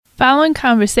following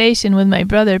conversation with my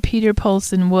brother Peter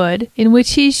Poulsen Wood, in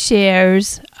which he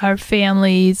shares our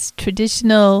family's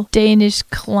traditional Danish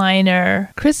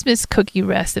Klejner Christmas cookie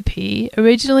recipe,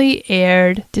 originally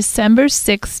aired December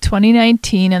 6,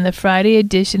 2019 on the Friday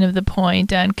edition of The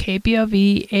Point on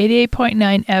KPOV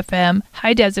 88.9 FM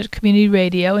High Desert Community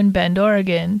Radio in Bend,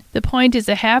 Oregon. The Point is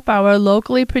a half-hour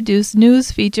locally produced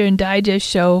news, feature, and digest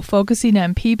show focusing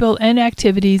on people and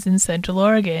activities in Central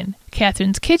Oregon.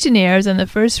 Kathryn's Kitchen airs on the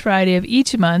first Friday of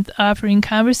each month, offering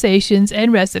conversations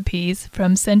and recipes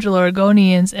from Central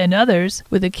Oregonians and others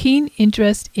with a keen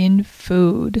interest in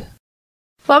food.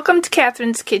 Welcome to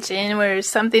Kathryn's Kitchen, where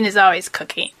something is always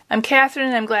cooking. I'm Kathryn,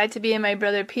 and I'm glad to be in my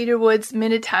brother Peter Wood's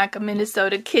Minnetonka,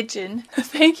 Minnesota kitchen.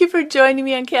 Thank you for joining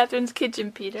me on Kathryn's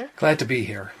Kitchen, Peter. Glad to be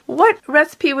here. What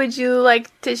recipe would you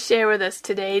like to share with us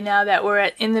today, now that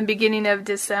we're in the beginning of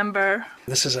December?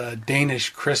 This is a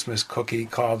Danish Christmas cookie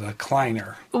called a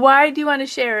Klejner. Why do you want to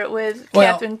share it with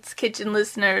Kathryn's Kitchen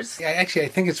listeners? Actually, I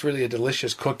think it's really a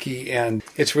delicious cookie, and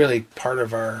it's really part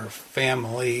of our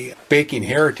family baking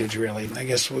heritage, really. I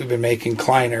guess we've been making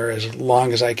Klejner as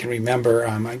long as I can remember.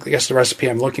 I guess the recipe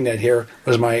I'm looking at here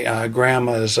was my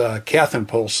grandma's Kathryn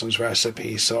Poulsen's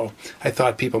recipe, so I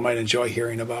thought people might enjoy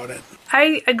hearing about it.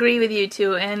 I agree with you,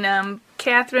 too, and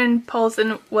Kathryn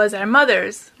Poulsen was our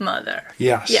mother's mother.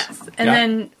 Yes. And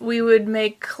then we would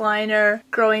make Klejner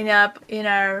growing up in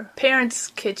our parents'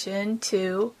 kitchen,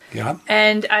 too. Yeah.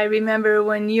 And I remember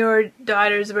when your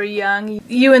daughters were young,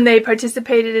 you and they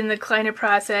participated in the Klejner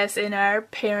process in our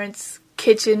parents'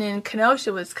 kitchen in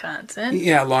Kenosha, Wisconsin.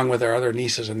 Yeah, along with our other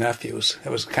nieces and nephews. It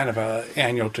was kind of an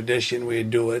annual tradition. We'd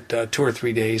do it 2 or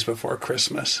 3 days before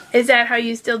Christmas. Is that how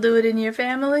you still do it in your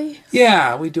family?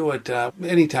 Yeah, we do it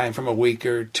anytime from a week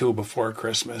or two before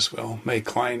Christmas. We'll make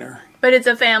Klejner. But it's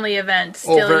a family event.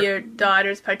 Still, your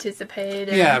daughters participate?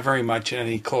 Yeah, very much.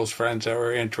 Any close friends that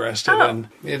were interested. And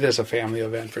it is a family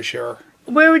event for sure.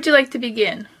 Where would you like to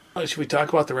begin? Should we talk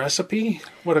about the recipe?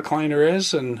 What a Klejner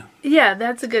is? Yeah,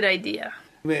 that's a good idea.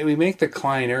 We make the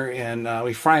Klejner and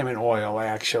we fry them in oil,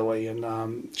 actually.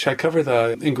 And should I cover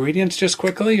the ingredients just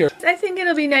quickly? Or? I think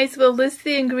it'll be nice. We'll list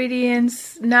the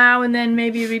ingredients now and then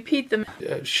maybe repeat them.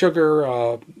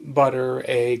 Sugar, butter,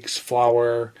 eggs,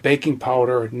 flour, baking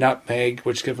powder, nutmeg,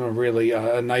 which gives them a really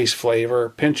a nice flavor,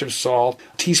 pinch of salt,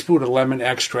 teaspoon of lemon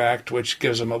extract, which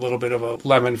gives them a little bit of a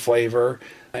lemon flavor,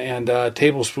 and a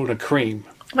tablespoon of cream.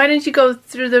 Why don't you go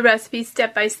through the recipe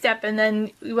step by step, and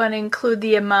then you want to include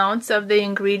the amounts of the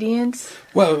ingredients?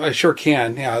 Well, I sure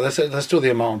can. Yeah, let's do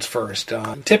the amounts first.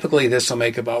 Typically, this will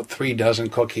make about 3 dozen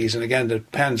cookies, and again, it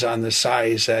depends on the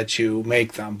size that you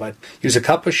make them. But use a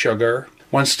cup of sugar,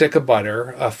 1 stick of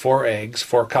butter, 4 eggs,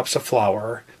 4 cups of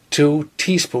flour, 2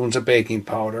 teaspoons of baking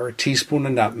powder, a teaspoon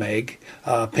of nutmeg,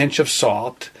 a pinch of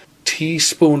salt,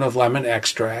 teaspoon of lemon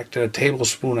extract, and a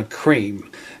tablespoon of cream.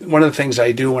 One of the things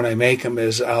I do when I make them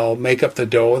is I'll make up the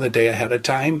dough the day ahead of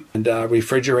time and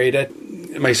refrigerate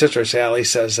it. My sister Sally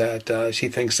says that she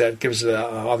thinks that gives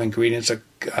all the ingredients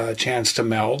a chance to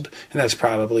meld, and that's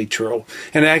probably true.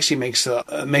 And it actually makes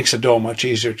the dough much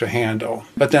easier to handle.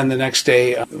 But then the next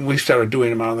day, we started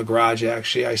doing them out in the garage,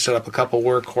 actually. I set up a couple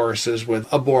workhorses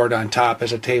with a board on top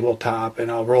as a tabletop,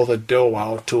 and I'll roll the dough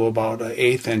out to about an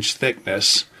 1/8 inch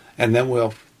thickness. And then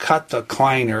we'll cut the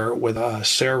Klejner with a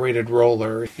serrated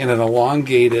roller in an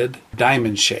elongated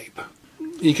diamond shape.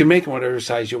 You can make them whatever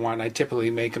size you want. I probably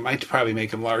make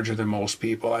them larger than most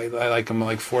people. I like them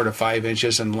like 4 to 5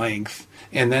 inches in length.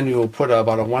 And then you'll put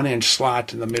about a 1-inch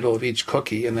slot in the middle of each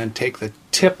cookie, and then take the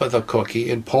tip of the cookie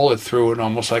and pull it through it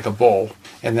almost like a bowl.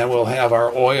 And then we'll have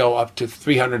our oil up to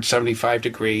 375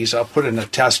 degrees. I'll put in a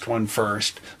test one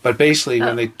first. But basically,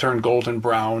 when they turn golden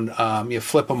brown, you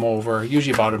flip them over,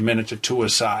 usually about a minute or 2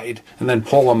 aside, and then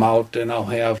pull them out, and I'll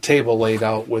have a table laid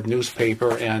out with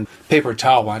newspaper and paper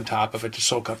towel on top of it to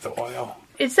soak up the oil.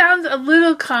 It sounds a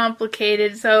little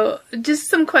complicated, so just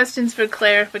some questions for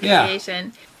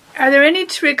clarification. Yeah. Are there any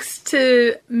tricks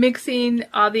to mixing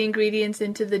all the ingredients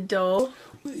into the dough?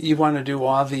 You want to do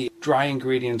all the dry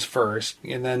ingredients first,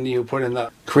 and then you put in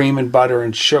the cream and butter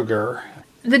and sugar.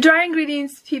 The dry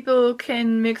ingredients people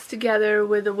can mix together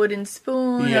with a wooden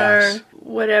spoon or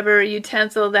whatever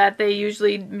utensil that they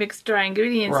usually mix dry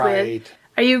ingredients with.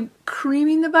 Are you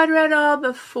creaming the butter at all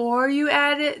before you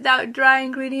add that dry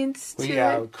ingredients to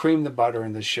it? Cream the butter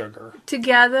and the sugar.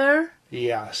 Together?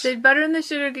 Yes. The butter and the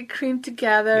sugar get creamed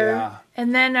together. Yeah.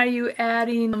 And then are you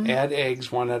adding... Add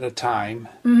eggs one at a time.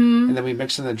 Mm-hmm. and then we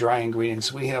mix in the dry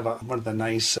ingredients. We have one of the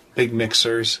nice big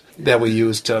mixers that we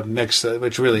use to mix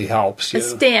which really helps. A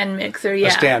stand mixer, yeah.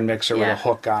 A stand mixer with a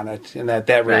hook on it, and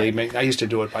that really I used to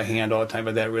do it by hand all the time,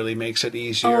 but that really makes it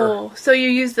easier. Oh, so you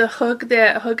use the hook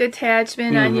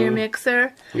attachment on your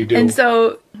mixer? We do. And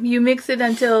so you mix it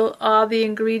until all the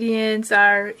ingredients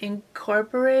are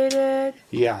incorporated?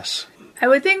 Yes. I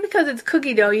would think because it's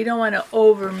cookie dough, you don't want to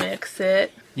over-mix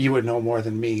it. You would know more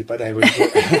than me, but I would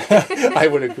I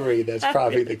would agree that's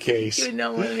probably the case. You would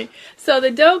know more than me. So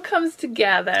the dough comes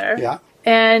together. Yeah.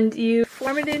 And you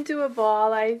form it into a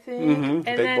ball, I think. Mm-hmm. And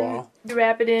Big then ball. You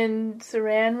wrap it in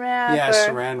saran wrap? Yeah,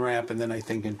 saran wrap, and then I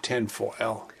think in tin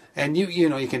foil. And you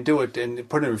can do it and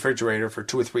put it in the refrigerator for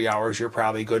 2 or 3 hours. You're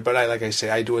probably good. But like I say,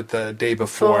 I do it the day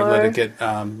before, let it get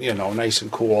nice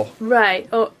and cool. Right.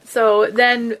 Oh, so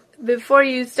then before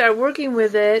you start working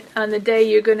with it on the day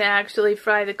you're going to actually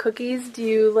fry the cookies, do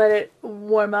you let it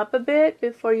warm up a bit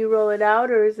before you roll it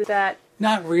out, or is it that?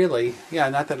 Not really. Yeah,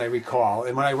 not that I recall.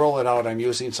 And when I roll it out, I'm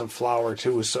using some flour,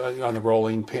 too, on the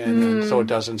rolling pin, and so it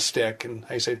doesn't stick. And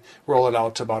I say roll it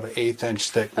out to about an 1/8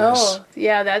 inch thickness. Oh,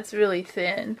 yeah, that's really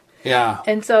thin. Yeah.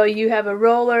 And so you have a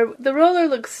roller. The roller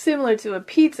looks similar to a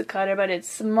pizza cutter, but it's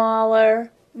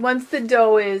smaller. Once the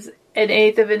dough is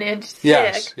 1/8 of an inch thick,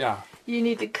 yes, yeah. You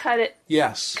need to cut it.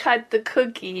 Yes. Cut the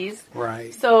cookies.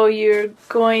 Right. So you're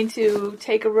going to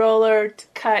take a roller to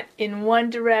cut in one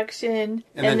direction.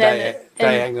 And then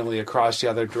diagonally across the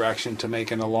other direction to make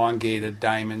an elongated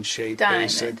diamond shape,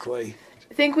 basically.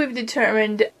 I think we've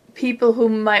determined people who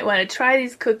might want to try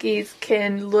these cookies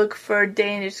can look for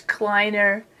Danish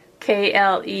Klejner,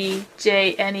 Klejner,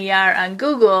 on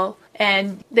Google.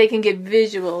 And they can get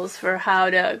visuals for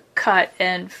how to cut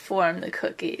and form the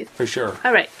cookies. For sure.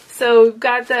 All right. So we've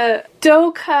got the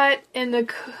dough cut in the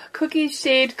cookie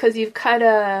shaped because you've cut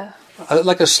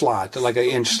like a slot, like an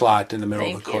inch slot in the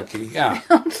middle of the cookie. Yeah.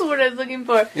 That's what I was looking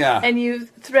for. Yeah. And you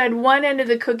thread one end of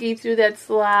the cookie through that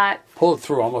slot. Pull it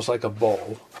through almost like a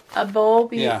bowl. A bowl?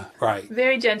 Yeah, right.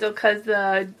 Very gentle because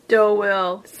the dough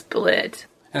will split.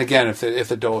 And again, if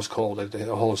the dough is cold, it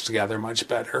holds together much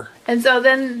better. And so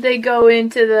then they go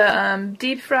into the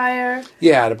deep fryer?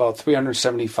 Yeah, at about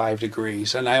 375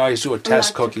 degrees. And I always do a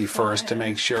test cookie first to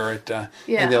make sure it, and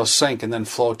they'll sink and then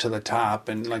float to the top.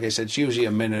 And like I said, it's usually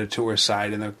a minute or two a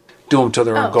side, and they'll do them till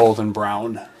they're golden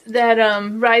brown. That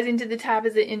rising to the top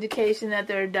is an indication that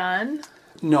they're done?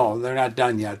 No, they're not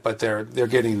done yet, but they're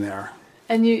getting there.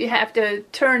 And you have to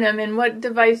turn them. And what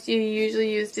device do you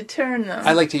usually use to turn them?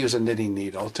 I like to use a knitting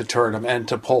needle to turn them and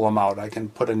to pull them out. I can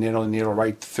put a needle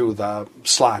right through the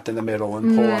slot in the middle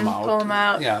and pull them out. Pull them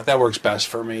out. Yeah, that works best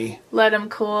for me. Let them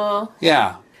cool.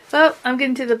 Yeah. Well, I'm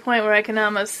getting to the point where I can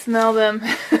almost smell them.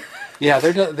 Yeah,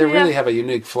 they really have a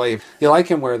unique flavor. You like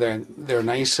them where they're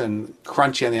nice and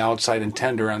crunchy on the outside and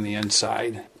tender on the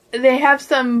inside. They have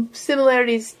some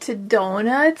similarities to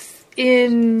donuts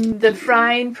in the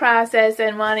frying process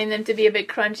and wanting them to be a bit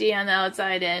crunchy on the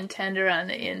outside and tender on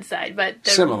the inside, but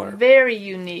they're similar. Very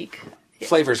unique.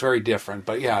 Flavor's very different,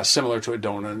 but yeah, similar to a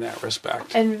donut in that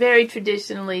respect. And very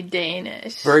traditionally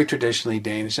Danish. Very traditionally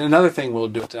Danish. And another thing we'll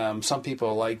do, some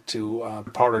people like to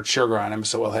powdered sugar on them,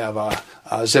 so we'll have a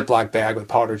Ziploc bag with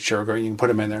powdered sugar. You can put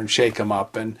them in there and shake them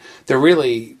up, and they're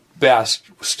really best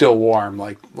still warm,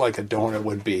 like a donut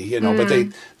would be,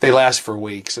 but they last for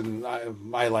weeks, and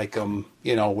I like them,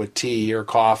 with tea or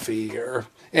coffee or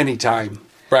any time,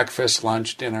 breakfast,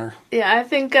 lunch, dinner. Yeah, I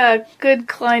think a good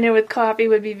Klejner with coffee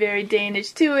would be very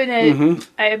Danish too, and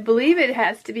I believe it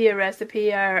has to be a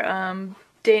recipe our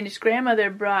Danish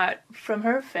grandmother brought from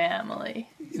her family.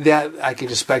 That I can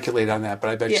just speculate on that,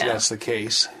 but I bet you that's the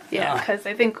case. Yeah, because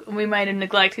I think we might have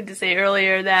neglected to say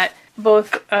earlier that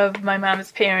both of my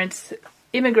mom's parents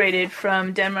immigrated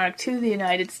from Denmark to the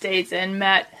United States and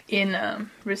met in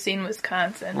Racine,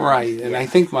 Wisconsin. Right, and I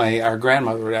think our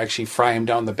grandmother would actually fry him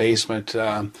down the basement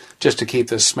just to keep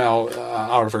the smell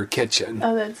out of her kitchen.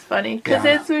 Oh, that's funny, because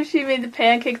that's where she made the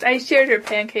pancakes. I shared her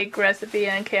pancake recipe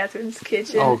on Kathryn's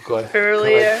Kitchen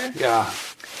earlier. Good. Yeah.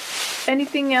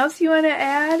 Anything else you want to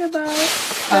add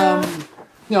about?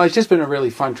 It's just been a really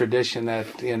fun tradition that,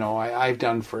 I've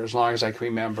done for as long as I can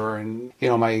remember. And,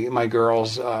 my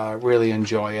girls really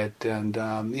enjoy it and,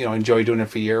 enjoy doing it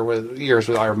for years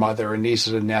with our mother and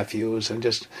nieces and nephews. And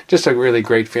just a really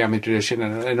great family tradition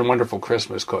and a wonderful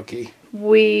Christmas cookie.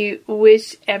 We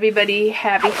wish everybody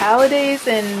happy holidays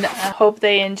and hope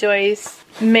they enjoy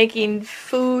making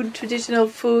food, traditional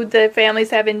food that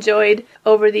families have enjoyed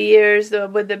over the years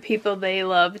with the people they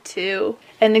love too.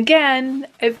 And again,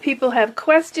 if people have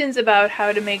questions about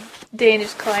how to make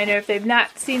Danish Klejner, if they've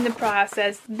not seen the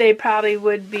process, they probably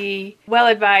would be well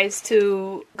advised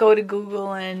to go to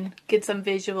Google and get some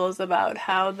visuals about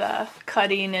how the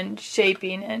cutting and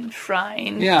shaping and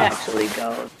frying actually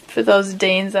go. For those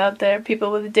Danes out there,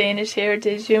 people with Danish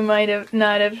heritage, who might have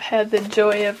not have had the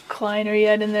joy of Klejner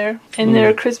yet in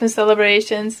their Christmas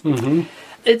celebrations. Mm-hmm.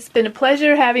 It's been a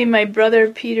pleasure having my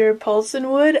brother Peter Poulsen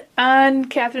Wood on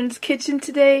Kathryn's Kitchen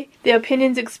today. The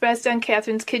opinions expressed on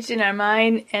Kathryn's Kitchen are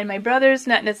mine and my brother's,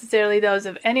 not necessarily those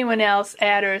of anyone else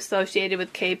at or associated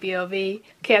with KPOV.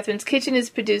 Kathryn's Kitchen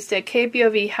is produced at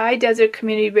KPOV High Desert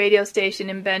Community Radio Station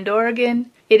in Bend,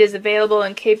 Oregon. It is available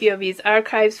in KPOV's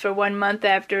archives for 1 month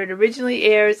after it originally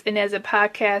airs and as a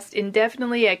podcast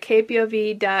indefinitely at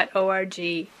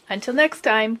kpov.org. Until next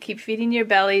time, keep feeding your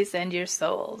bellies and your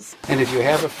souls. And if you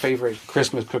have a favorite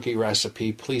Christmas cookie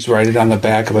recipe, please write it on the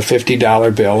back of a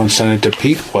 $50 bill and send it to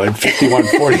Pete Wood,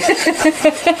 5140.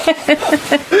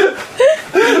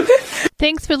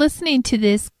 Thanks for listening to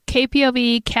this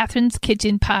KPOV Kathryn's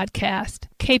Kitchen podcast.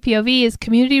 KPOV is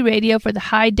community radio for the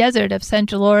high desert of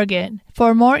Central Oregon.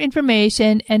 For more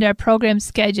information and our program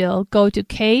schedule, go to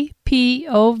kpov.org.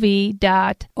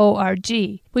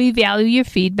 We value your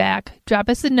feedback. Drop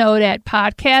us a note at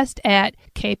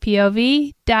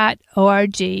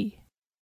podcast@kpov.org.